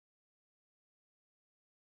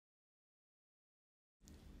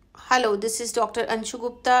Hello, this is Dr. Anshu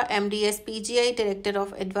Gupta, MDS PGI, Director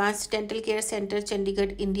of Advanced Dental Care Center,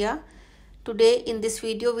 Chandigarh, India. Today in this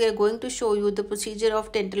video, we are going to show you the procedure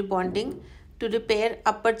of dental bonding to repair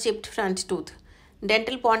upper chipped front tooth.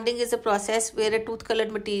 Dental bonding is a process where a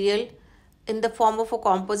tooth-colored material in the form of a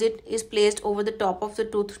composite is placed over the top of the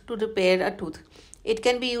tooth to repair a tooth. It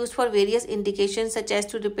can be used for various indications such as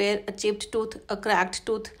to repair a chipped tooth, a cracked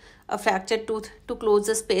tooth, a fractured tooth, to close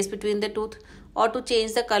the space between the tooth, or to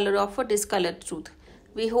change the color of a discolored tooth.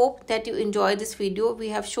 We hope that you enjoy this video. We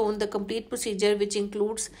have shown the complete procedure, which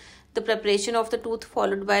includes the preparation of the tooth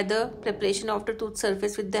followed by the preparation of the tooth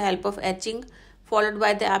surface with the help of etching, followed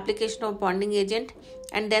by the application of bonding agent,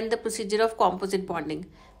 and then the procedure of composite bonding.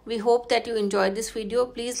 We hope that you enjoyed this video.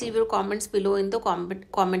 Please leave your comments below in the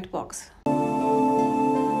comment box.